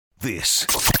This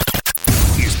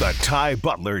is the Ty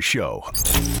Butler Show on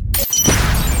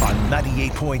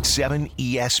 98.7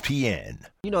 ESPN.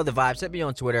 You know the vibes. Hit me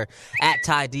on Twitter at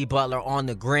Ty D Butler, on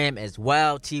the gram as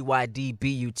well,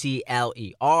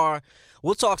 TYDBUTLER.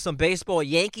 We'll talk some baseball.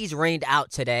 Yankees rained out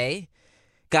today.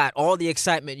 Got all the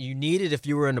excitement you needed if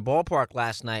you were in the ballpark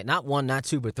last night. Not one, not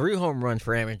two, but 3 home runs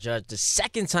for Aaron Judge. The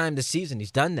second time this season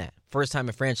he's done that. First time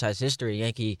in franchise history,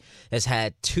 Yankee has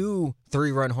had 2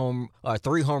 home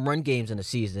run games in a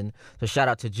season. So shout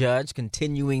out to Judge,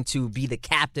 continuing to be the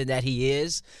captain that he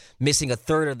is, missing a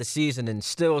third of the season and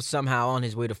still somehow on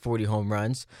his way to 40 home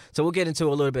runs. So we'll get into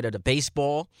a little bit of the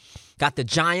baseball. Got the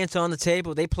Giants on the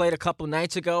table. They played a couple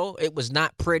nights ago. It was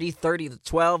not pretty,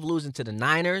 30-12, losing to the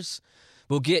Niners.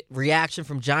 We'll get reaction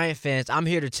from Giant fans. I'm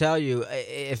here to tell you,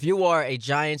 if you are a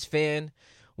Giants fan,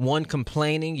 one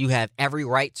complaining, you have every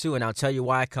right to, and I'll tell you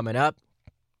why coming up.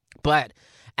 But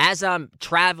as I'm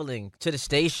traveling to the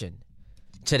station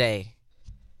today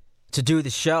to do the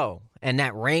show, and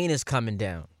that rain is coming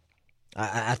down,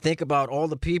 I think about all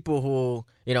the people who,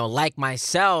 like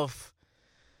myself,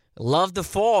 love the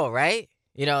fall, right?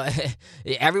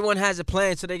 Everyone has a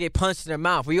plan until they get punched in their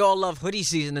mouth. We all love hoodie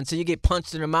season until you get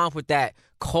punched in the mouth with that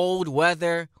cold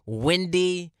weather,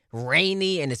 windy,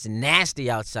 rainy, and it's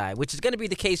nasty outside, which is going to be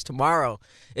the case tomorrow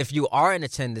if you are in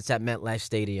attendance at MetLife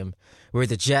Stadium, where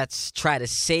the Jets try to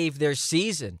save their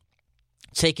season,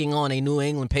 taking on a New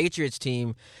England Patriots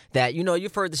team that,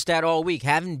 you've heard the stat all week,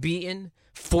 haven't beaten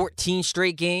 14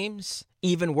 straight games.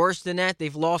 Even worse than that,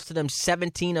 they've lost to them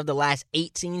 17 of the last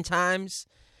 18 times.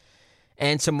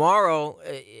 And tomorrow,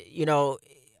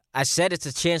 I said it's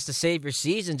a chance to save your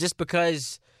season just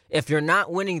because if you're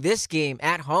not winning this game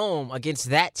at home against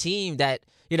that team that,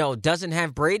 doesn't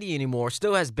have Brady anymore,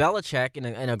 still has Belichick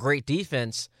and a great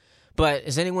defense, but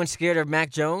is anyone scared of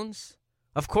Mac Jones?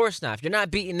 Of course not. If you're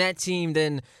not beating that team,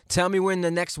 then tell me when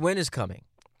the next win is coming.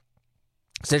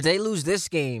 So if they lose this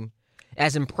game,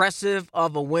 as impressive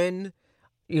of a win,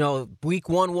 week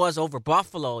 1 was over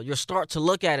Buffalo, you'll start to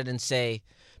look at it and say,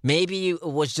 maybe it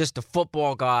was just the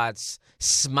football gods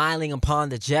smiling upon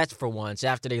the Jets for once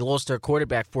after they lost their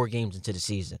quarterback 4 games into the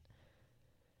season.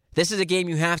 This is a game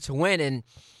you have to win, and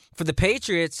for the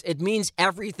Patriots, it means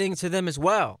everything to them as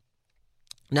well.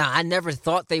 Now, I never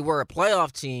thought they were a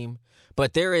playoff team,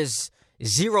 but there is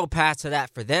zero path to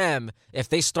that for them if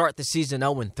they start the season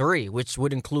 0-3, which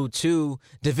would include 2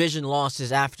 division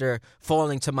losses after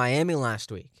falling to Miami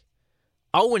last week.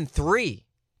 0-3.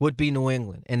 Would be New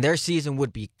England, and their season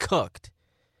would be cooked.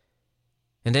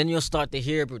 And then you'll start to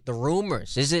hear the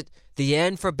rumors. Is it the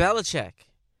end for Belichick?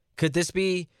 Could this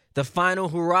be the final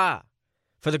hurrah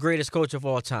for the greatest coach of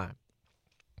all time?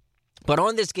 But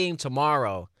on this game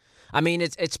tomorrow,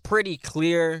 it's pretty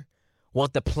clear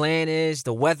what the plan is.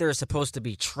 The weather is supposed to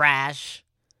be trash.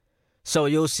 So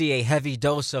you'll see a heavy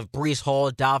dose of Breece Hall,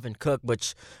 Dalvin Cook,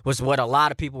 which was what a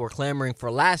lot of people were clamoring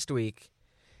for last week.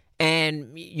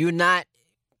 And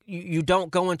you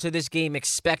don't go into this game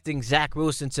expecting Zach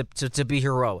Wilson to be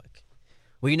heroic.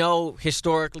 We know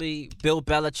historically Bill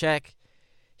Belichick,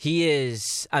 he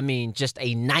is, just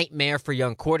a nightmare for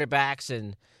young quarterbacks.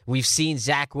 And we've seen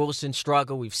Zach Wilson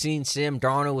struggle. We've seen Sam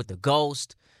Darnold with the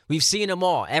ghost. We've seen them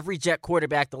all. Every Jet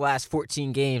quarterback the last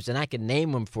 14 games, and I can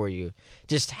name them for you,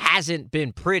 just hasn't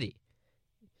been pretty.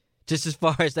 Just as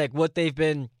far as what they've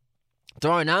been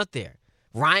throwing out there.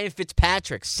 Ryan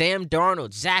Fitzpatrick, Sam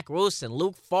Darnold, Zach Wilson,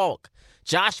 Luke Falk,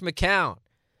 Josh McCown,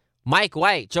 Mike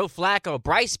White, Joe Flacco,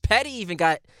 Bryce Petty even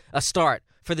got a start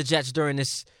for the Jets during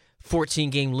this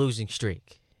 14-game losing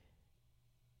streak.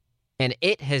 And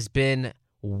it has been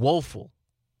woeful.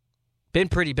 Been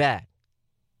pretty bad.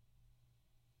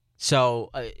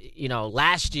 So,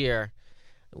 last year,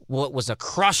 what was a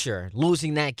crusher,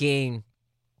 losing that game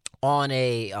on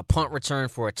a punt return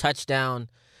for a touchdown.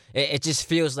 It just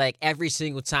feels like every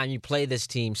single time you play this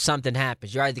team, something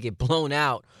happens. You either get blown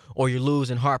out or you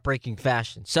lose in heartbreaking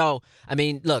fashion. So,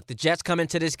 look, the Jets come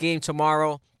into this game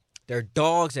tomorrow. They're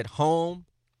dogs at home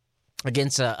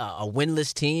against a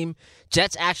winless team.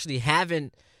 Jets actually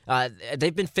haven't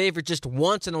they've been favored just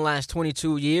once in the last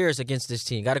 22 years against this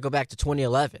team. Got to go back to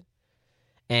 2011.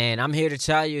 And I'm here to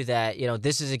tell you that,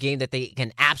 this is a game that they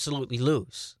can absolutely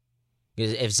lose.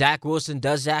 If Zach Wilson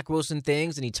does Zach Wilson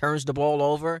things and he turns the ball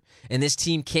over and this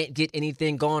team can't get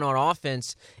anything going on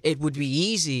offense, it would be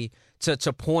easy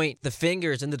to point the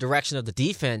fingers in the direction of the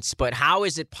defense. But how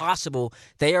is it possible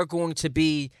they are going to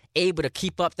be able to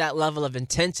keep up that level of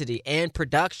intensity and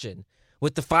production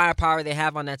with the firepower they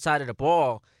have on that side of the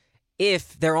ball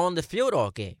if they're on the field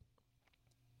all game?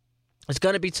 It's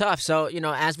going to be tough. So,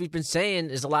 as we've been saying,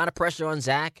 there's a lot of pressure on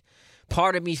Zach.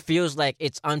 part of me feels like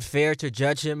it's unfair to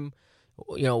judge him,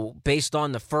 based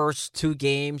on the first 2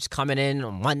 games coming in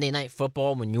on Monday Night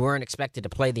Football when you weren't expected to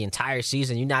play the entire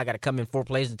season. You now got to come in 4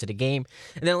 plays into the game.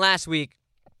 And then last week,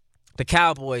 the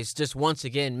Cowboys just once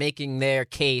again making their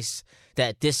case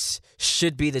that this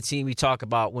should be the team we talk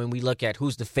about when we look at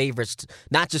who's the favorites,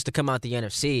 not just to come out the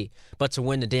NFC, but to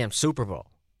win the damn Super Bowl.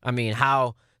 I mean,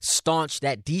 how staunch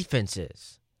that defense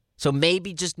is. So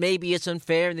maybe, just maybe, it's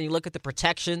unfair. And then you look at the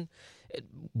protection,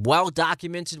 well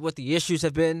documented what the issues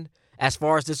have been as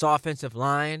far as this offensive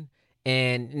line.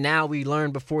 And now we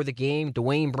learned before the game,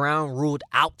 Dwayne Brown ruled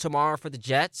out tomorrow for the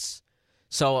Jets.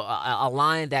 So a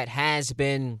line that has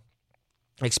been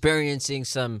experiencing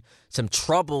some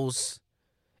troubles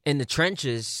in the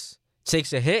trenches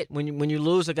takes a hit when you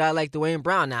lose a guy like Dwayne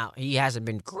Brown. Now, he hasn't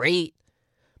been great,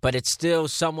 but it's still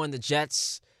someone the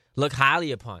Jets look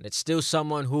highly upon. It's still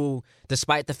someone who,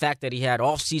 despite the fact that he had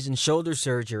off-season shoulder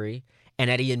surgery and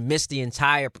that he had missed the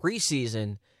entire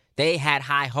preseason, they had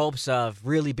high hopes of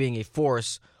really being a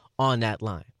force on that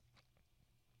line.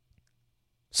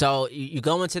 So you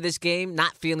go into this game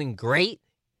not feeling great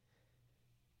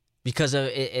because of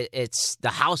it's the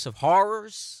House of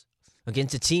Horrors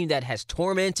against a team that has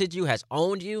tormented you, has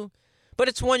owned you, but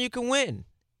it's one you can win.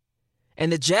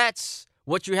 And the Jets,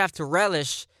 what you have to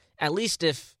relish, at least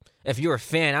if you're a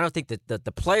fan, I don't think that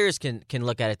the players can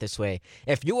look at it this way.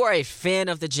 If you are a fan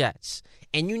of the Jets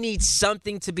and you need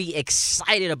something to be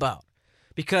excited about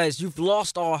because you've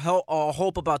lost all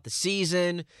hope about the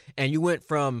season and you went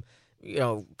from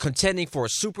contending for a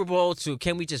Super Bowl to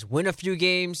can we just win a few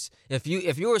games? If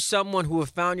you are someone who have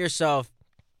found yourself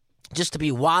just to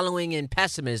be wallowing in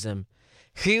pessimism,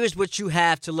 here's what you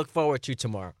have to look forward to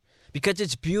tomorrow because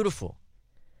it's beautiful.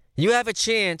 You have a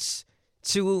chance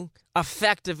to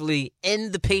effectively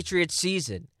end the Patriots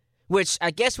season, which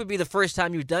I guess would be the first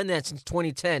time you've done that since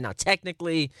 2010. Now,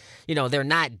 technically, they're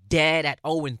not dead at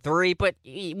 0-3, but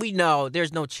we know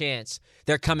there's no chance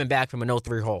they're coming back from an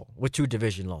 0-3 hole with 2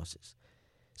 division losses.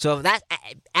 So that,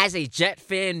 as a Jet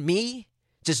fan, me,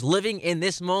 just living in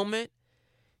this moment,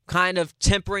 kind of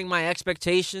tempering my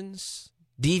expectations,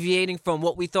 deviating from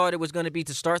what we thought it was going to be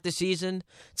to start the season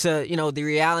to, the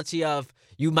reality of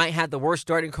you might have the worst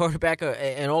starting quarterback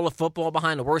in all of football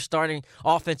behind the worst starting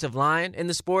offensive line in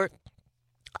the sport.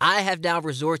 I have now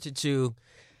resorted to,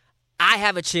 I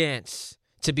have a chance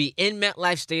to be in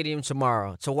MetLife Stadium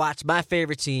tomorrow to watch my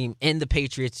favorite team in the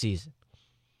Patriots season.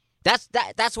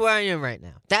 That's where I am right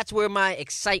now. That's where my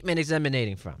excitement is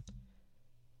emanating from.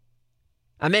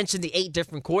 I mentioned the 8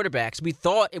 different quarterbacks. We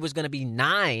thought it was going to be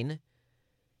 9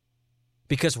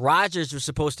 because Rodgers was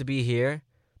supposed to be here.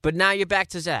 But now you're back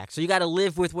to Zach. So you got to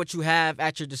live with what you have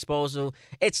at your disposal.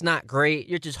 It's not great.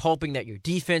 You're just hoping that your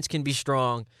defense can be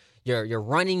strong, your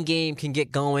running game can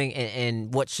get going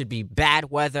and what should be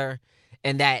bad weather,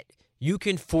 and that you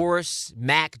can force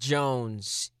Mac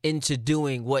Jones into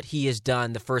doing what he has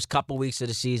done the first couple weeks of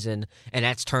the season, and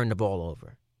that's turn the ball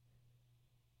over.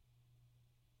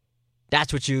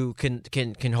 That's what you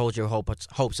can hold your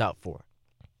hopes out for.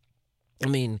 I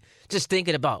mean, just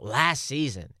thinking about last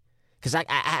season, because I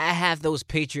have those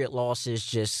Patriot losses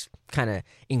just kind of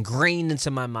ingrained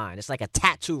into my mind. It's like a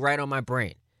tattoo right on my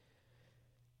brain.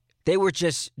 They were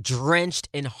just drenched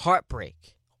in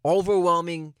heartbreak,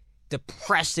 overwhelming,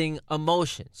 depressing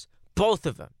emotions. Both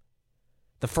of them.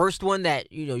 The first one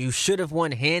that you should have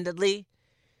won handedly.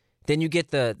 Then you get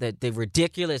the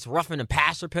ridiculous roughing and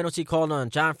passer penalty called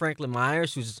on John Franklin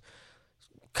Myers, who's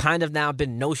kind of now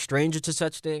been no stranger to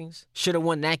such things. Should have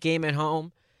won that game at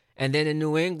home. And then in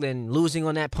New England, losing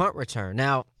on that punt return.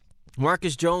 Now,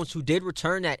 Marcus Jones, who did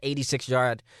return that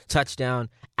 86-yard touchdown,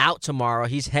 out tomorrow.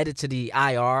 He's headed to the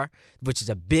IR, which is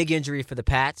a big injury for the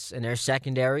Pats and their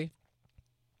secondary.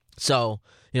 So,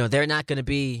 they're not going to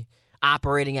be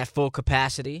operating at full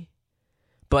capacity.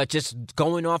 But just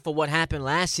going off of what happened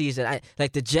last season,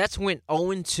 the Jets went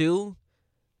 0-2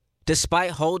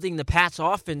 despite holding the Pats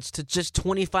offense to just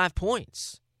 25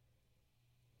 points.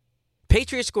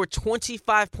 Patriots scored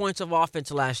 25 points of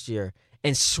offense last year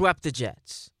and swept the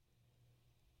Jets.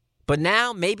 But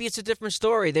now, maybe it's a different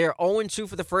story. They're 0-2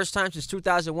 for the first time since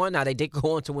 2001. Now, they did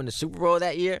go on to win the Super Bowl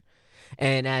that year.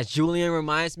 And as Julian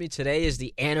reminds me, today is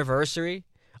the anniversary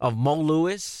of Mo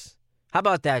Lewis. How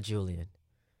about that, Julian?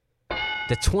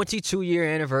 The 22-year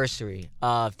anniversary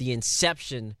of the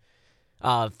inception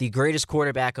of the greatest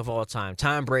quarterback of all time,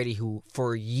 Tom Brady, who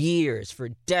for years, for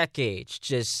decades,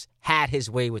 just had his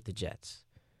way with the Jets.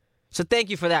 So thank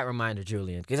you for that reminder,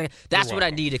 Julian, because that's what I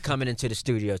needed coming into the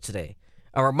studio today.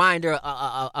 A reminder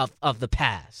of the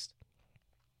past.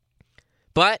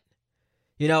 But,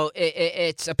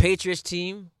 it's a Patriots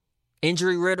team,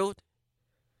 injury-riddled,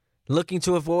 looking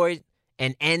to avoid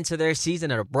an end to their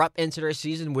season, an abrupt end to their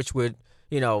season, which would,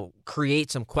 create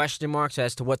some question marks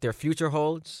as to what their future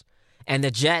holds. And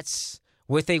the Jets,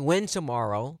 with a win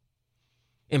tomorrow,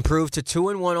 improve to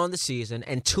 2-1 on the season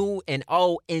and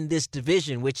 2-0 in this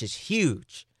division, which is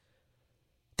huge.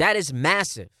 That is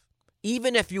massive.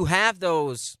 Even if you have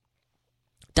those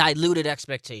diluted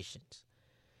expectations.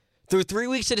 Through 3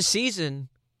 weeks of the season,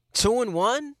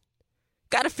 2-1,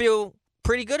 got to feel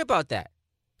pretty good about that.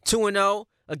 2-0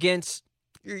 against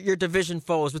your division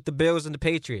foes with the Bills and the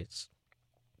Patriots.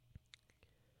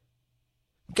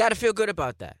 Got to feel good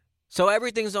about that. So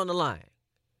everything's on the line.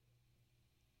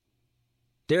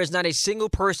 There is not a single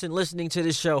person listening to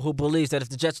this show who believes that if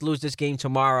the Jets lose this game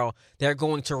tomorrow, they're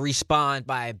going to respond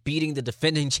by beating the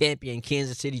defending champion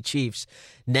Kansas City Chiefs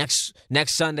next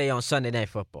Sunday on Sunday Night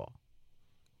Football.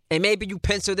 And maybe you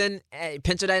pencil that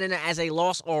in as a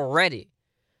loss already,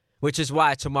 which is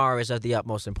why tomorrow is of the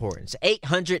utmost importance.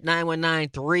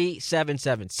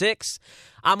 800-919-3776.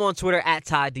 I'm on Twitter at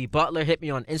Ty D. Butler. Hit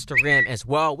me on Instagram as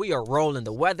well. We are rolling.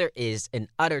 The weather is an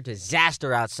utter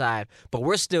disaster outside, but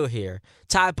we're still here.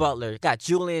 Ty Butler, got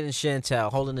Julian and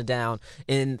Chantel holding it down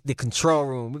in the control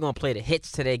room. We're going to play the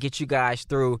hits today, get you guys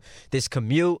through this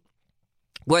commute.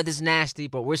 Weather's nasty,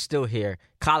 but we're still here.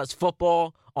 College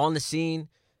football on the scene.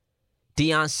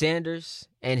 Deion Sanders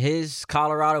and his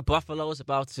Colorado Buffaloes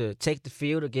about to take the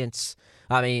field against,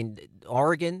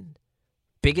 Oregon.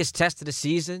 Biggest test of the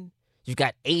season. You've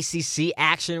got ACC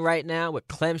action right now with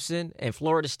Clemson and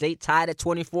Florida State tied at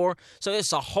 24. So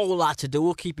it's a whole lot to do.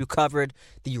 We'll keep you covered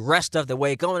the rest of the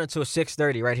way going until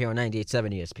 6:30 right here on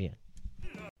 98.7 ESPN.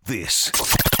 This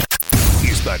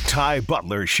is the Ty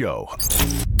Butler Show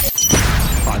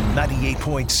on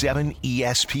 98.7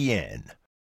 ESPN.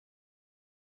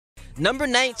 Number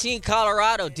 19,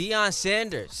 Colorado, Deion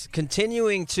Sanders,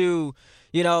 continuing to,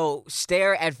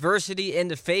 stare adversity in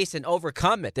the face and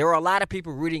overcome it. There were a lot of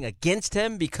people rooting against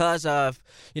him because of,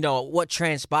 what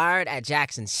transpired at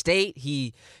Jackson State.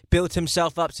 He built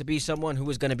himself up to be someone who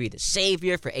was going to be the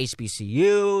savior for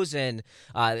HBCUs, and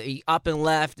he up and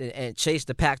left and chased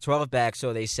the Pac-12 back,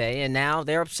 so they say, and now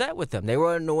they're upset with him. They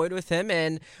were annoyed with him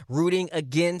and rooting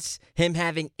against him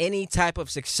having any type of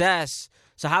success.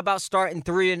 So how about starting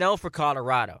 3-0 for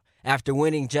Colorado after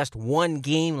winning just one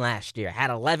game last year? Had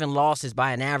 11 losses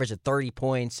by an average of 30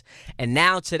 points. And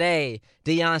now today,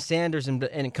 Deion Sanders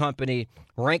and company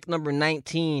ranked number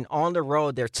 19 on the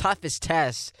road, their toughest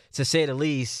test, to say the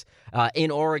least,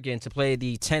 in Oregon to play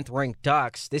the 10th-ranked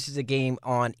Ducks. This is a game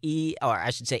on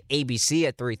ABC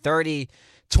at 3:30.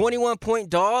 21-point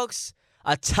dogs,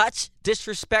 a touch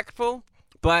disrespectful,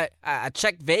 but I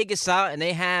checked Vegas out, and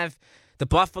they have the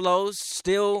Buffaloes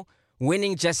still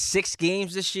winning just 6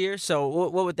 games this year. So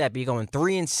what would that be? Going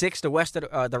 3-6 the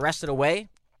rest of the way.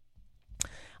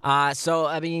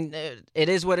 It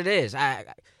is what it is.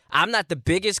 I'm not the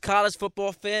biggest college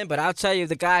football fan, but I'll tell you,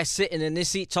 the guy sitting in this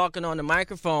seat talking on the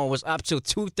microphone was up till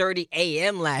 2:30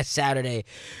 a.m. last Saturday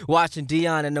watching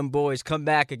Deion and them boys come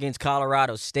back against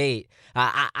Colorado State.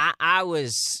 I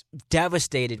was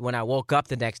devastated when I woke up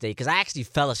the next day because I actually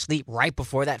fell asleep right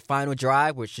before that final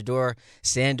drive where Shedeur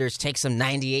Sanders takes some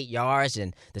 98 yards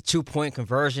and the 2-point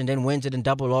conversion, then wins it in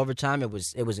double overtime. It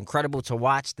was incredible to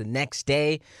watch the next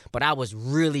day, but I was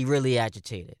really, really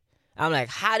agitated. I'm like,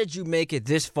 how did you make it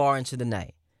this far into the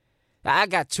night? I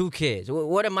got 2 kids.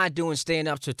 What am I doing staying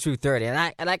up till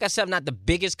 2:30? And like I said, I'm not the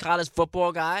biggest college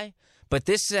football guy, but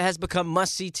this has become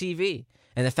must-see TV.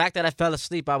 And the fact that I fell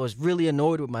asleep, I was really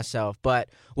annoyed with myself, but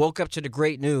woke up to the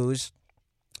great news,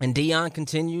 and Deion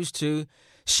continues to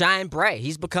shine bright.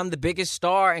 He's become the biggest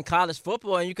star in college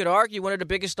football, and you could argue one of the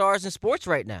biggest stars in sports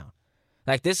right now.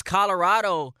 Like, this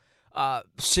Colorado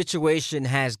situation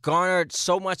has garnered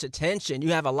so much attention.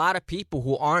 You have a lot of people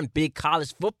who aren't big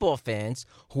college football fans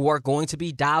who are going to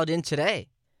be dialed in today.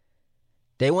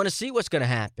 They want to see what's going to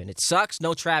happen. It sucks.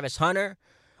 No Travis Hunter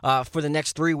for the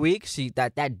next 3 weeks.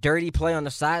 That dirty play on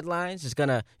the sidelines is going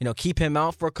to keep him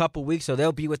out for a couple weeks, so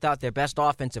they'll be without their best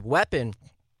offensive weapon.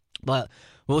 But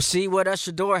we'll see what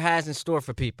Shedeur has in store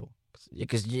for people.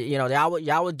 Because,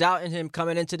 y'all were doubting him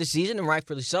coming into the season, and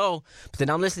rightfully so. But then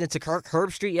I'm listening to Kirk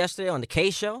Herbstreit yesterday on the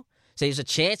K Show. Say there's a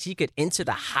chance he could enter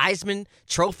the Heisman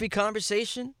Trophy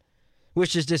conversation,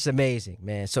 which is just amazing,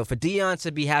 man. So for Deion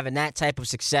to be having that type of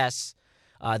success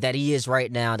that he is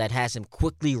right now, that has him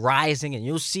quickly rising, and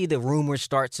you'll see the rumors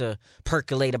start to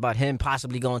percolate about him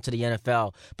possibly going to the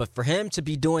NFL. But for him to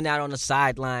be doing that on the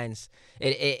sidelines,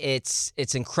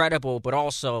 it's incredible. But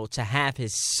also to have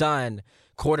his son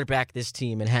quarterback this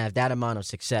team and have that amount of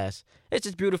success, it's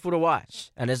just beautiful to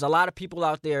watch. And there's a lot of people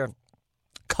out there,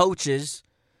 coaches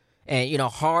And,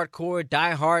 hardcore,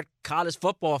 diehard college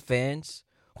football fans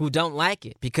who don't like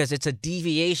it because it's a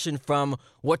deviation from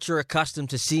what you're accustomed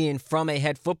to seeing from a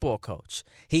head football coach.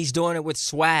 He's doing it with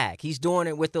swag. He's doing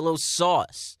it with a little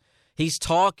sauce. He's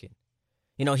talking.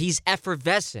 He's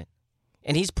effervescent.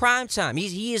 And he's primetime.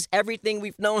 He is everything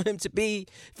we've known him to be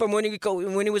from when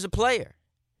he was a player.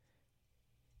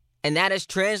 And that has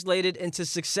translated into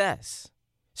success.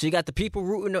 So you got the people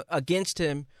rooting against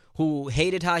him who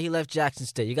hated how he left Jackson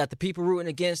State. You got the people rooting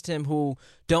against him who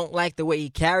don't like the way he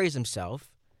carries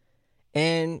himself.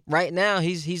 And right now,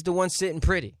 he's the one sitting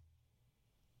pretty.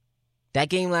 That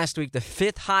game last week, the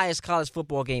 5th highest college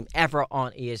football game ever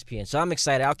on ESPN. So I'm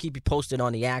excited. I'll keep you posted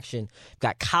on the action.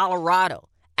 Got Colorado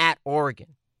at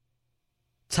Oregon.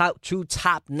 Two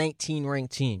top 19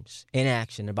 ranked teams in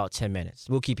action in about 10 minutes.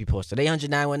 We'll keep you posted.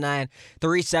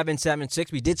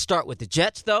 800-919-3776. We did start with the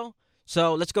Jets, though.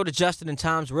 So let's go to Justin in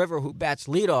Toms River, who bats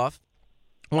leadoff.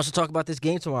 Wants to talk about this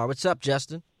game tomorrow. What's up,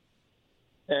 Justin?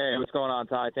 Hey, what's going on,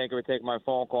 Ty? Thank you for taking my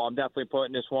phone call. I'm definitely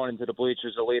putting this one into the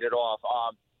bleachers to lead it off.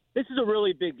 This is a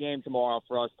really big game tomorrow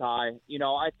for us, Ty.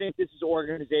 I think this is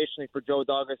organizationally for Joe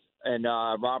Douglas and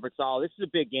Robert Saleh. This is a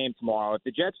big game tomorrow. If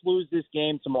the Jets lose this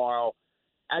game tomorrow,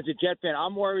 as a Jet fan,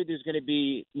 I'm worried there's going to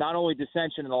be not only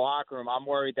dissension in the locker room, I'm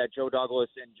worried that Joe Douglas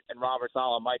and Robert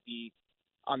Saleh might be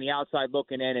on the outside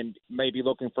looking in and maybe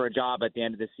looking for a job at the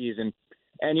end of the season.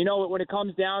 And, when it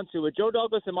comes down to it, Joe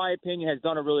Douglas, in my opinion, has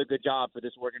done a really good job for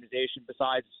this organization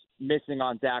besides missing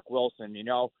on Zach Wilson,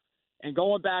 And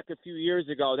going back a few years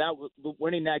ago,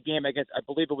 winning that game against, I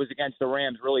believe it was against the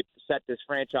Rams, really set this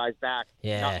franchise back.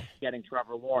 Yeah. Not getting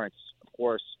Trevor Lawrence, of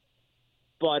course.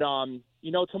 But,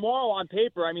 tomorrow on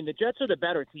paper, the Jets are the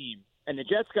better team. And the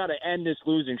Jets got to end this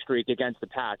losing streak against the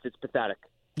Pats. It's pathetic.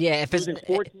 Yeah, if it's losing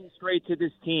 14 straight to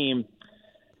this team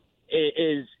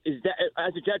is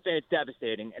as a Jet fan, it's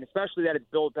devastating. And especially that it's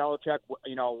Bill Belichick,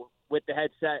 with the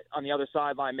headset on the other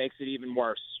sideline makes it even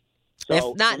worse.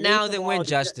 So, if not now, then win,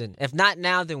 Justin. If not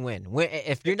now, then win.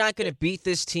 If you're not going to beat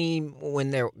this team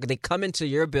when they come into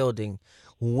your building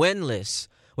winless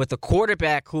with a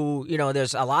quarterback who,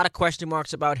 there's a lot of question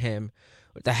marks about him.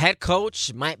 The head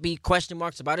coach might be question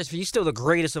marks about it. He's still the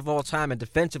greatest of all time, and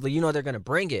defensively, they're going to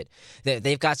bring it.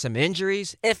 They've got some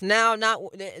injuries. If now,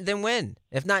 then win.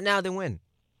 If not now, then win.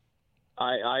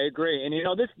 I agree. And,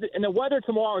 the weather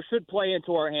tomorrow should play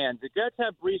into our hands. The Jets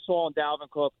have Breece Hall and Dalvin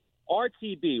Cook.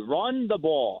 RTB, run the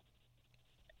ball.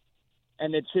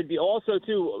 And it should be also,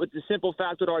 too, with the simple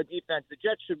fact with our defense, the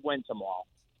Jets should win tomorrow.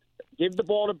 Give the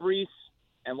ball to Breece,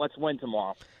 and let's win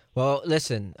tomorrow. Well,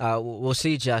 listen, we'll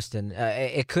see, Justin.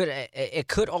 It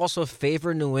could also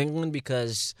favor New England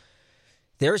because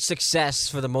their success,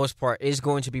 for the most part, is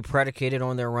going to be predicated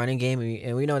on their running game,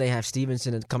 and we know they have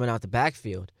Stevenson coming out the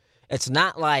backfield. It's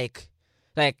not like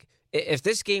if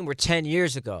this game were 10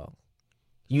 years ago,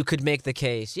 you could make the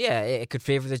case, it could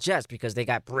favor the Jets because they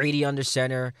got Brady under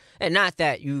center, and not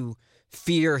that you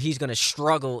fear he's going to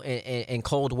struggle in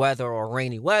cold weather or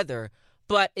rainy weather,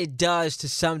 but it does to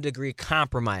some degree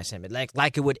compromise him,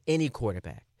 like it would any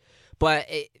quarterback. But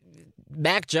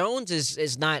Mac Jones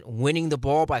is not winning the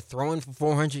ball by throwing for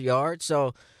 400 yards,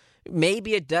 so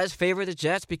maybe it does favor the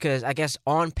Jets because I guess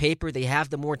on paper they have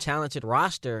the more talented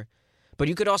roster. But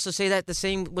you could also say that the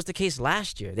same was the case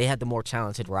last year. They had the more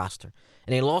talented roster.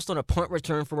 And they lost on a punt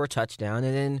return for a touchdown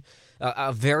and then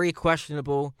a very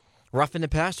questionable roughing the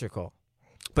passer call.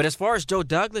 But as far as Joe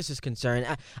Douglas is concerned,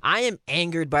 I am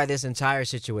angered by this entire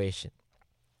situation.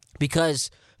 Because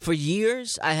for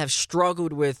years I have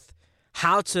struggled with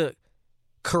how to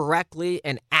correctly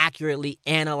and accurately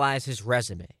analyze his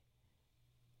resume.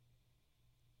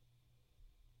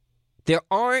 There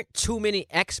aren't too many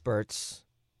experts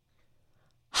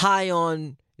high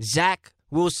on Zach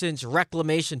Wilson's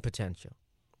reclamation potential.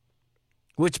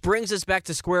 Which brings us back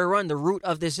to square one, the root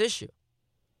of this issue.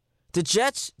 The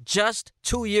Jets just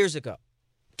 2 years ago,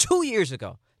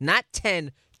 not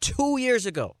 10, 2 years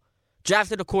ago,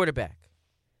 drafted a quarterback,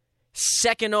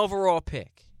 second overall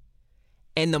pick.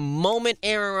 And the moment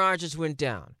Aaron Rodgers went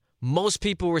down, most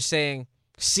people were saying,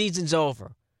 season's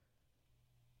over.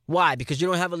 Why? Because you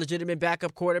don't have a legitimate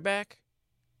backup quarterback?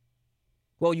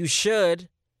 Well, you should.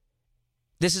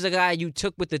 This is a guy you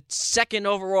took with the second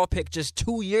overall pick just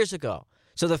 2 years ago.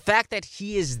 So the fact that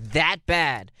he is that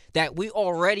bad, that we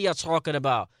already are talking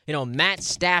about, Matt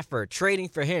Stafford, trading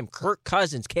for him, Kirk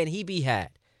Cousins, can he be had?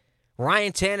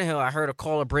 Ryan Tannehill, I heard a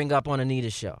caller bring up on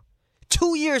Anita's show.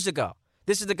 2 years ago,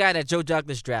 this is the guy that Joe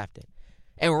Douglas drafted.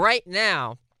 And right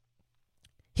now,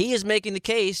 he is making the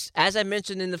case, as I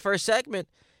mentioned in the first segment,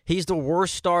 he's the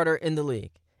worst starter in the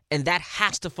league. And that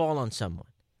has to fall on someone.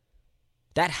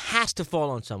 That has to fall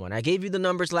on someone. I gave you the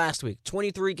numbers last week.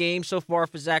 23 games so far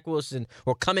for Zach Wilson,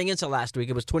 or coming into last week,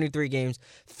 it was 23 games.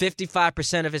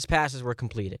 55% of his passes were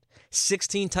completed.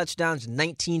 16 touchdowns,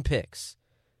 19 picks.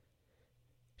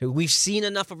 We've seen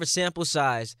enough of a sample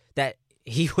size that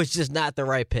he was just not the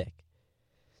right pick.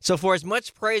 So for as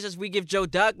much praise as we give Joe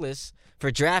Douglas for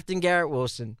drafting Garrett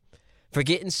Wilson, for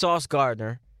getting Sauce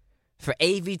Gardner, for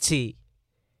AVT,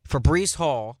 for Breece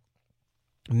Hall,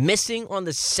 missing on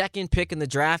the second pick in the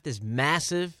draft is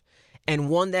massive and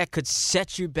one that could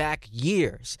set you back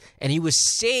years. And he was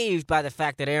saved by the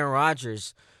fact that Aaron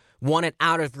Rodgers wanted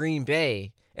out of Green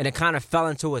Bay, and it kind of fell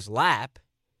into his lap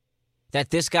that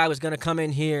this guy was going to come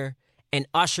in here and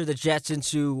usher the Jets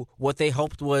into what they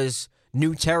hoped was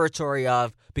new territory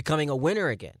of becoming a winner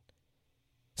again,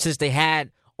 since they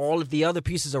had all of the other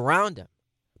pieces around him.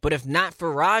 But if not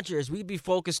for Rodgers, we'd be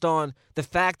focused on the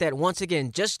fact that, once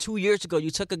again, just 2 years ago,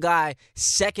 you took a guy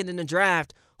second in the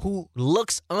draft who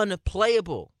looks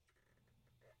unplayable.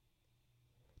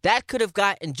 That could have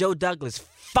gotten Joe Douglas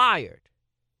fired.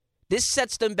 This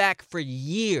sets them back for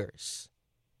years.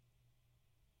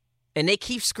 And they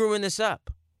keep screwing this up.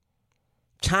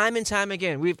 Time and time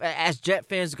again, we've, as Jet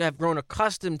fans have grown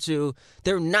accustomed to,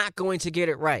 they're not going to get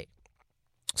it right.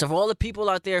 So for all the people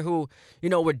out there who,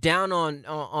 were down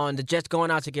on the Jets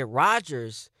going out to get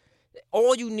Rodgers,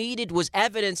 all you needed was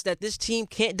evidence that this team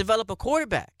can't develop a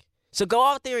quarterback. So go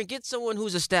out there and get someone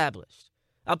who's established.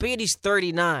 Albeit he's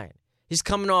 39. He's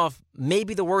coming off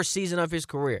maybe the worst season of his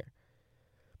career.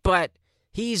 But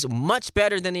he's much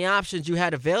better than the options you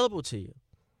had available to you.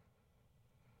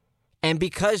 And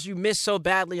because you missed so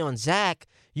badly on Zach,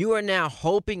 you are now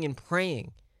hoping and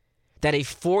praying that a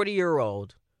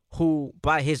 40-year-old who,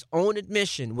 by his own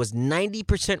admission, was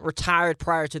 90% retired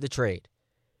prior to the trade,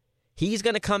 he's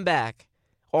going to come back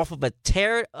off of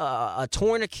a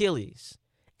torn Achilles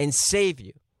and save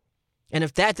you. And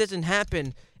if that doesn't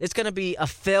happen, it's going to be a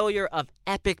failure of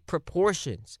epic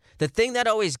proportions. The thing that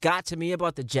always got to me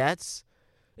about the Jets,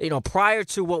 prior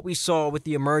to what we saw with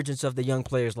the emergence of the young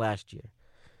players last year,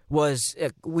 was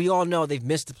we all know they've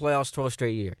missed the playoffs 12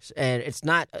 straight years. And it's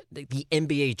not the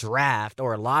NBA draft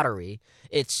or a lottery.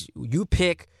 It's you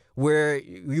pick where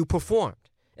you performed.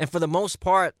 And for the most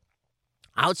part,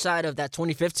 outside of that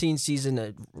 2015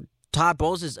 season, Todd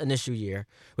Bowles' initial year,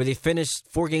 where they finished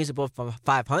 4 games above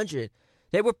 500,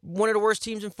 they were one of the worst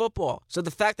teams in football. So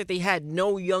the fact that they had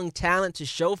no young talent to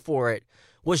show for it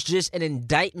was just an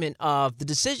indictment of the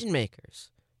decision makers.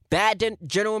 Bad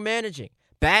general managing,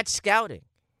 bad scouting.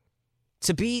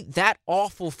 To be that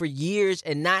awful for years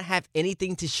and not have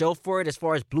anything to show for it as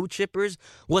far as blue chippers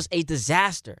was a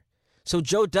disaster. So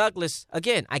Joe Douglas,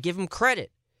 again, I give him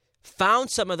credit, found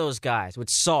some of those guys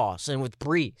with Sauce and with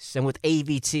Breece and with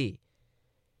AVT.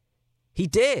 He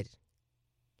did.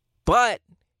 But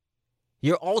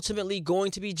you're ultimately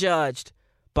going to be judged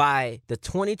by the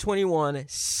 2021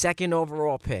 second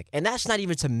overall pick. And that's not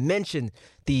even to mention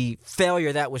the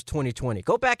failure that was 2020.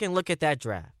 Go back and look at that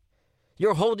draft.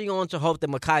 You're holding on to hope that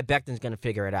Mekhi Becton's going to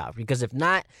figure it out. Because if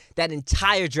not, that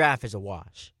entire draft is a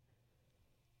wash.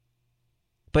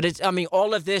 But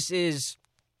all of this is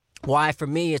why, for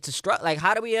me, it's a struggle. Like,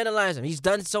 how do we analyze him? He's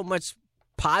done so much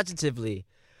positively.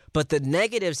 But the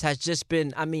negatives has just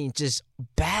been, just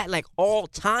bad, like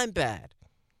all-time bad.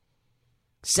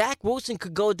 Zach Wilson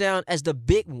could go down as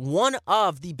one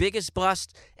of the biggest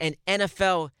busts in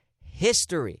NFL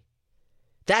history.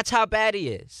 That's how bad he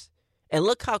is. And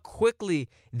look how quickly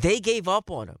they gave up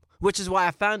on him, which is why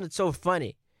I found it so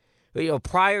funny.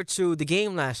 Prior to the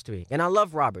game last week, and I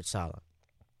love Robert Saleh.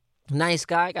 Nice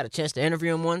guy, got a chance to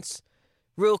interview him once.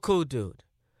 Real cool dude.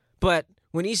 But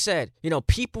when he said,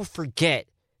 people forget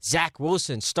Zach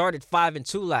Wilson started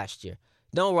 5-2 last year.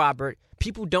 No, Robert,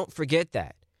 people don't forget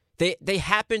that. They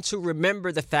happen to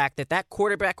remember the fact that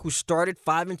quarterback who started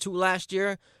 5-2 last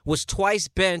year was twice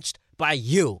benched by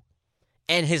you.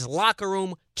 And his locker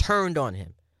room turned on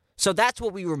him. So that's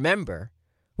what we remember.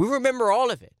 We remember all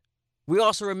of it. We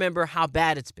also remember how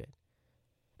bad it's been.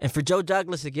 And for Joe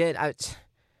Douglas, again,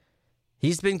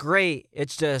 he's been great.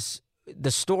 It's just the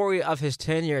story of his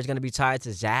tenure is going to be tied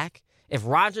to Zach. If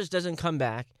Rodgers doesn't come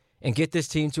back and get this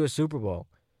team to a Super Bowl,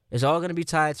 it's all going to be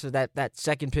tied to that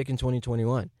second pick in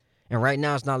 2021. And right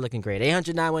now, it's not looking great.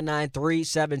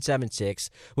 800-919-3776.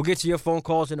 We'll get to your phone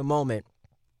calls in a moment.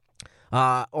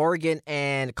 Oregon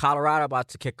and Colorado about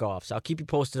to kick off, so I'll keep you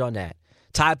posted on that.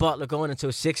 Ty Butler going until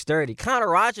 6:30. Connor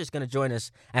Rogers going to join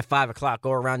us at 5 o'clock,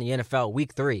 go around the NFL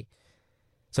Week 3.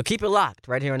 So keep it locked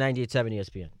right here on 98.7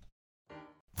 ESPN.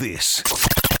 This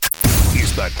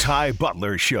is the Ty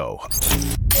Butler Show on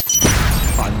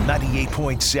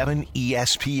 98.7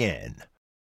 ESPN.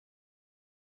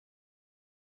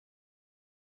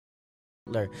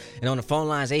 Butler. And on the phone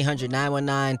lines,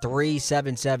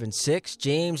 800-919-3776.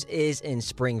 James is in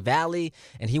Spring Valley,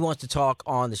 and he wants to talk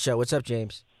on the show. What's up,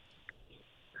 James?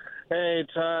 Hey,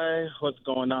 Ty. What's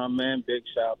going on, man? Big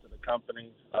shout out to the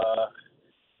company.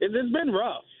 It's been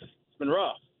rough. It's been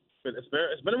rough.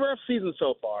 It's been a rough season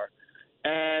so far.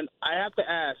 And I have to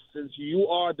ask, since you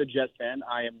are the Jets fan,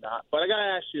 I am not, but I got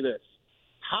to ask you this.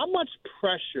 How much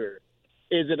pressure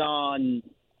is it on,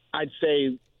 I'd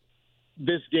say,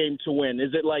 this game to win?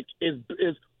 Is it like is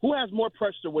who has more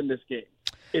pressure to win this game?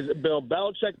 Is it Bill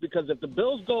Belichick? Because if the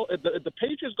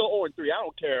Patriots go 0-3, I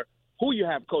don't care who you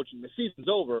have coaching, the season's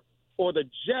over. Or the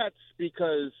Jets,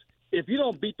 because if you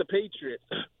don't beat the Patriots,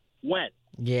 when?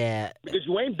 Yeah, because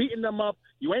you ain't beating them up.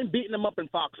 You ain't beating them up in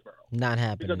Foxborough. Not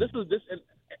happening. Because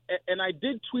and I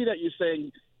did tweet at you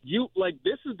saying the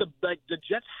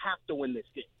Jets have to win this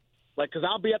game. Because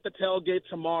I'll be at the tailgate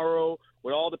tomorrow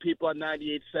with all the people at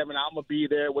 98.7. I'm going to be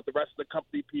there with the rest of the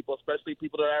company people, especially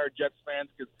people that are Jets fans.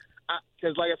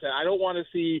 Because, like I said, I don't want to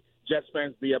see Jets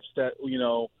fans be upset,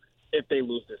 if they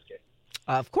lose this game.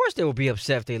 Of course they will be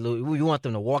upset if they lose. You want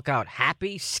them to walk out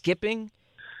happy, skipping?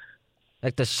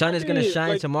 Like the sun is going to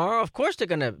shine tomorrow? Of course they're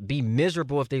going to be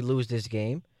miserable if they lose this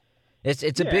game. It's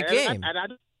a big game.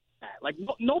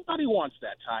 Nobody wants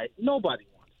that, Ty. Nobody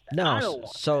wants that. No, I don't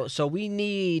want that. So we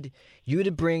need you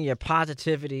to bring your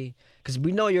positivity, because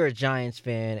we know you're a Giants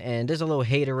fan, and there's a little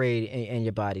haterade in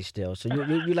your body still. So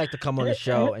you like to come on the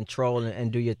show and troll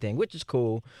and do your thing, which is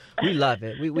cool. We love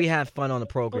it. We have fun on the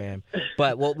program.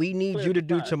 But what we need you to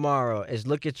do tomorrow is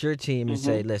look at your team and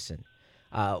say, listen,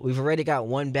 we've already got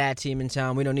one bad team in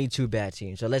town. We don't need two bad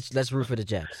teams. So let's root for the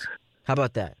Jets. How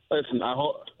about that? Listen, I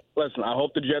hope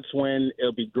the Jets win.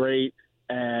 It'll be great.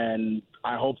 And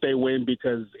I hope they win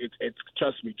because it's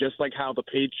trust me, just like how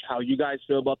you guys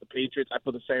feel about the Patriots, I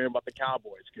feel the same about the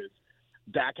Cowboys, because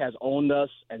Dak has owned us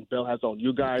and Bill has owned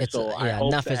you guys. I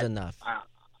hope enough is enough.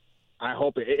 I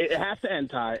hope it has to end,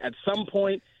 Ty. At some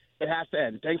point, it has to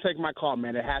end. Thanks for taking my call,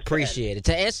 man. It has to Appreciate it.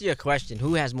 To answer your question,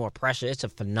 who has more pressure? It's a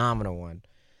phenomenal one.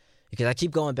 Because I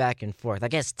keep going back and forth. I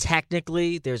guess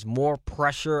technically there's more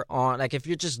pressure on, if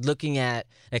you're just looking at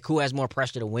who has more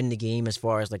pressure to win the game as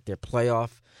far as their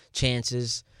playoff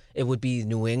chances, it would be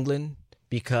New England,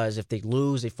 because if they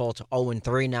lose, they fall to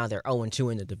 0-3. Now they're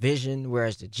 0-2 in the division,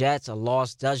 whereas the Jets, a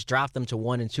loss does drop them to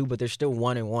 1-2, but they're still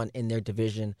 1-1 in their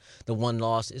division. The one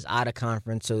loss is out of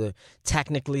conference, so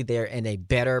technically they're in a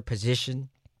better position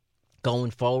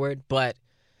going forward, but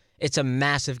it's a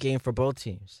massive game for both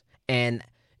teams. And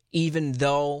even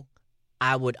though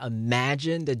I would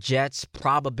imagine the Jets'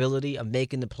 probability of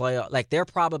making the playoff, their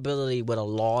probability with a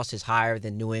loss is higher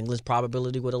than New England's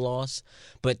probability with a loss,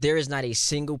 but there is not a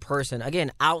single person,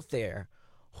 again, out there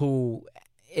who,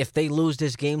 if they lose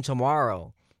this game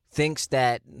tomorrow, thinks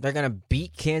that they're going to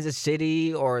beat Kansas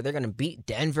City or they're going to beat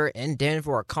Denver in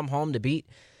Denver or come home to beat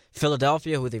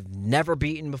Philadelphia, who they've never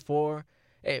beaten before.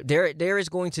 There is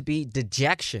going to be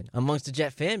dejection amongst the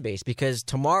Jet fan base, because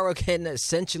tomorrow can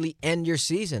essentially end your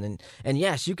season. And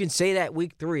yes, you can say that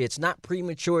week 3. It's not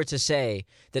premature to say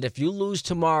that if you lose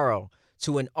tomorrow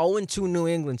to an 0-2 New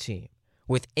England team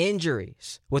with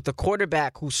injuries, with the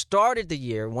quarterback who started the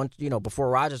year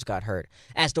before Rodgers got hurt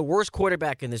as the worst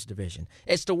quarterback in this division,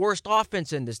 it's the worst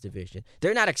offense in this division.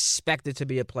 They're not expected to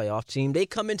be a playoff team. They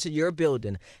come into your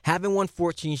building having won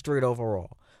 14 straight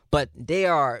overall. But they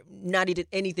are not even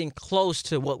anything close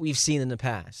to what we've seen in the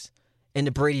past, in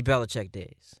the Brady Belichick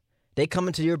days. They come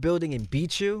into your building and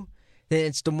beat you, then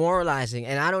it's demoralizing.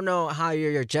 And I don't know how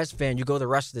you're a Jets fan. You go the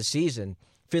rest of the season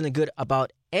feeling good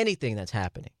about anything that's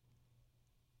happening.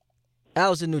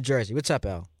 Al's in New Jersey. What's up,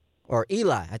 Al? Or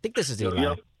Eli. I think this is Eli.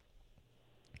 Yo.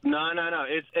 No.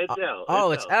 It's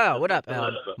Al. It's Al. What up,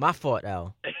 Al? My fault,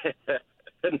 Al.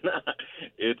 Nah,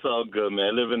 it's all good,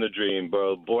 man. Living the dream,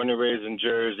 bro. Born and raised in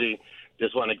Jersey.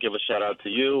 Just want to give a shout out to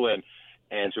you and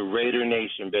to Raider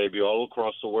Nation, baby. All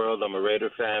across the world, I'm a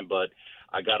Raider fan, but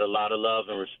I got a lot of love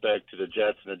and respect to the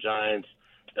Jets and the Giants.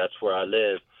 That's where I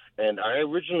live. And I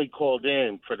originally called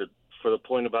in for the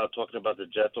point about talking about the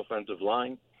Jets offensive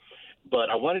line, but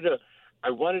I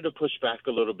wanted to push back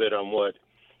a little bit on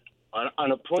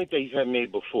a point that you had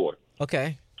made before.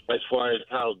 Okay. As far as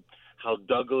how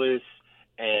Douglas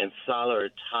and Salah are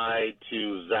tied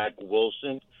to Zach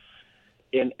Wilson,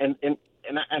 and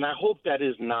I hope that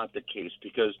is not the case,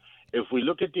 because if we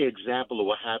look at the example of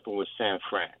what happened with San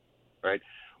Fran, right?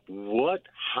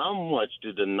 How much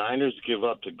did the Niners give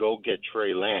up to go get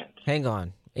Trey Lance? Hang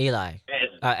on, Eli.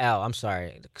 Al, I'm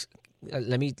sorry.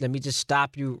 Let me just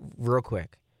stop you real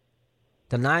quick.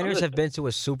 The Niners have been to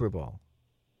a Super Bowl.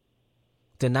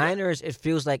 The Niners, it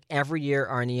feels like every year,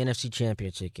 are in the NFC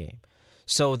Championship game.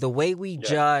 So the way we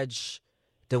judge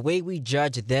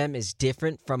them is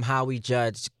different from how we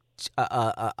judge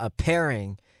a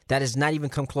pairing that has not even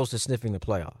come close to sniffing the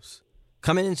playoffs.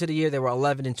 Coming into the year, they were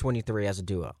 11-23 as a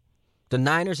duo. The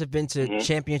Niners have been to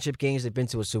championship games. They've been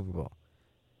to a Super Bowl.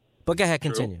 But go ahead,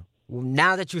 continue.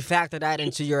 Now that you factor that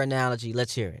into your analogy,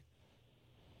 let's hear it.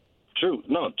 True.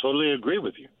 No, totally agree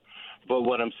with you. But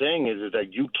what I'm saying is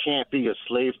that you can't be a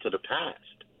slave to the past.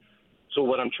 So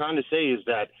what I'm trying to say is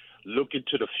that look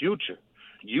into the future.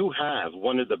 You have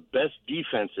one of the best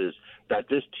defenses that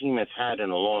this team has had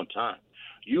in a long time.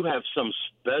 You have some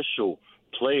special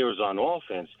players on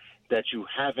offense that you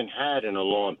haven't had in a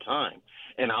long time.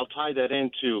 And I'll tie that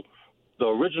into the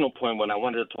original point when I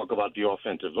wanted to talk about the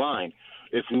offensive line.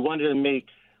 If we wanted to make,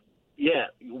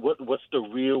 what's the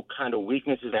real kind of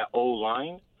weakness is that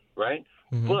O-line, right?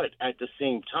 Mm-hmm. But at the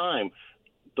same time,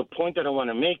 the point that I want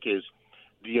to make is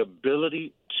the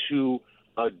ability to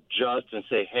adjust and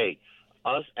say, hey,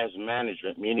 us as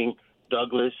management, meaning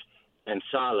Douglas and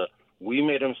Saleh, we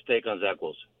made a mistake on Zach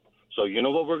Wilson. So you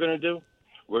know what we're going to do?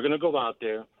 We're going to go out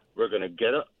there. We're going to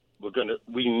get up.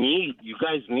 You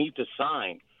guys need to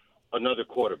sign another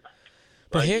quarterback.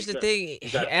 But here's the thing,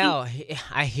 Al,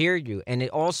 I hear you, and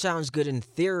it all sounds good in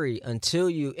theory until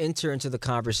you enter into the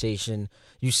conversation.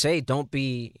 You say don't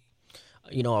be,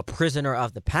 a prisoner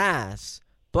of the past,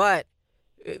 but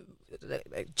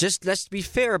just let's be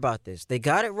fair about this. They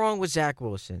got it wrong with Zach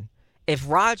Wilson. If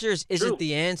Rodgers isn't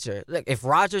the answer,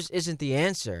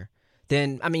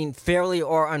 then, fairly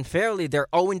or unfairly, they're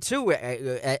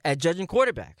 0-2 at judging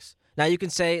quarterbacks. Now, you can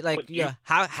say,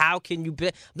 how can you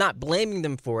I'm not blaming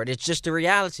them for it. It's just the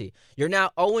reality. You're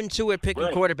now 0-2 at picking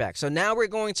quarterbacks. So now we're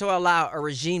going to allow a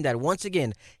regime that, once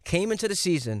again, came into the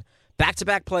season,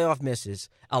 back-to-back playoff misses,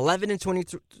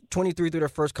 11-23 through their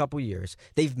first couple years.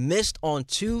 They've missed on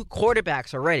 2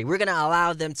 quarterbacks already. We're going to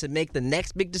allow them to make the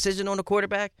next big decision on a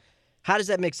quarterback? How does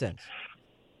that make sense?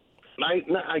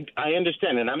 I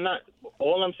understand, and I'm not –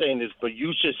 all I'm saying is, but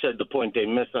you just said the point they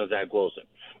missed on Zach Wilson.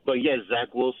 But, yes,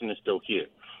 Zach Wilson is still here.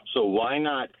 So why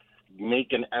not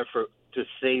make an effort to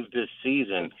save this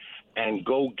season and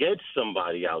go get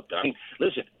somebody out there? I mean,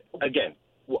 listen, again,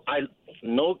 I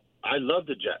love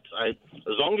the Jets. As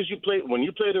long as when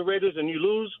you play the Raiders and you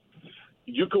lose,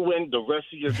 you can win the rest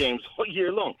of your games all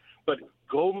year long. But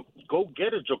go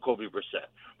get a Jacoby Brissett.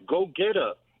 Go get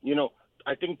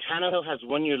I think Tannehill has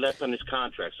 1 year left on his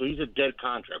contract, so he's a dead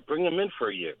contract. Bring him in for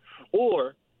a year.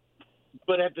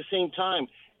 But at the same time,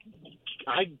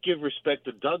 I give respect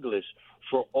to Douglas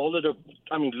for all of the.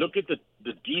 I mean, look at the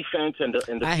defense and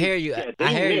the. I hear you.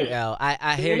 I hear you, Al.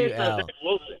 I hear you, Al.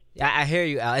 I hear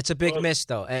you, Al. It's a big miss,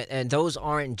 though, and those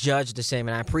aren't judged the same.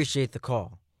 And I appreciate the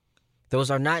call. Those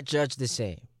are not judged the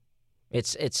same.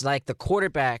 It's like the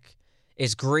quarterback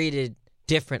is graded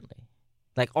differently.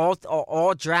 Like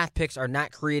all draft picks are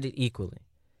not created equally.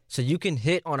 So you can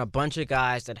hit on a bunch of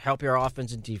guys that help your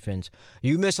offense and defense.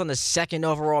 You miss on the 2nd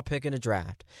overall pick in the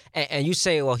draft. And you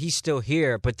say, well, he's still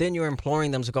here. But then you're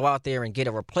imploring them to go out there and get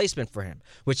a replacement for him,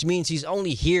 which means he's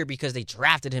only here because they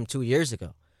drafted him 2 years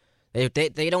ago.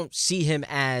 They don't see him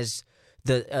as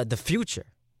the future.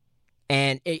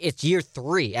 And it's year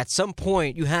 3. At some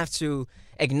point, you have to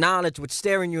acknowledge what's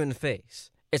staring you in the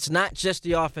face. It's not just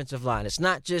the offensive line. It's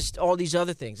not just all these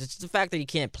other things. It's the fact that he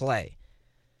can't play.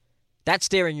 That's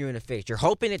staring you in the face. You're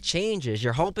hoping it changes.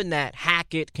 You're hoping that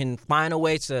Hackett can find a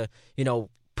way to,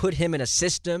 put him in a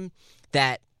system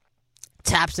that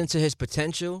taps into his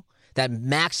potential, that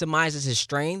maximizes his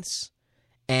strengths,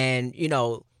 and,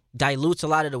 dilutes a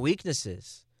lot of the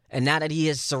weaknesses. And now that he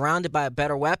is surrounded by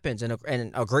better weapons and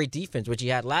a great defense, which he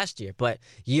had last year, but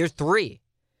year 3,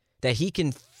 that he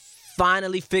can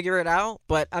finally figure it out.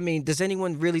 But, does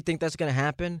anyone really think that's going to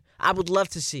happen? I would love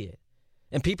to see it.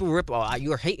 And people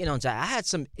you're hating on Zach. I had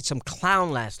some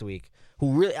clown last week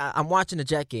who really, I'm watching the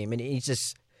Jet game, and he's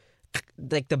just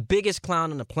like the biggest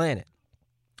clown on the planet.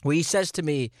 Where he says to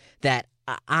me that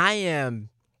tweeted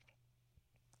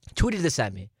this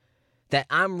at me, that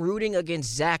I'm rooting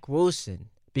against Zach Wilson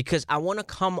because I want to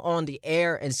come on the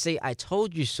air and say, I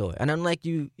told you so. And I'm like,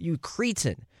 you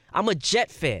cretin. I'm a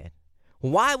Jet fan.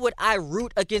 Why would I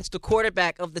root against the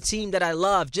quarterback of the team that I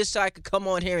love just so I could come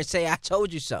on here and say, I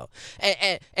told you so?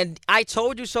 And I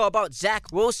told you so about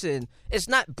Zach Wilson. It's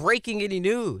not breaking any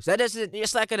news.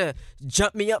 It's not going to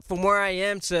jump me up from where I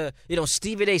am to,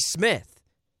 Stephen A. Smith,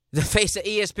 the face of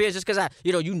ESPN, just because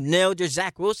you nailed your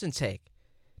Zach Wilson take.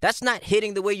 That's not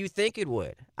hitting the way you think it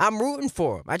would. I'm rooting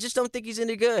for him. I just don't think he's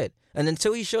any good. And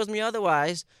until he shows me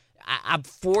otherwise, I'm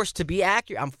forced to be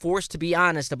accurate. I'm forced to be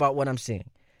honest about what I'm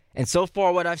seeing. And so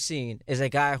far, what I've seen is a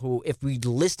guy who, if we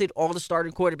listed all the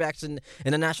starting quarterbacks in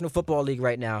the National Football League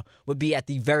right now, would be at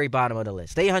the very bottom of the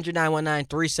list.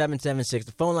 800-919-3776.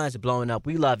 The phone lines are blowing up.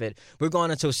 We love it. We're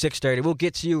going until 6:30. We'll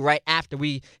get to you right after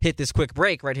we hit this quick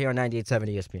break right here on 98.7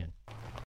 ESPN.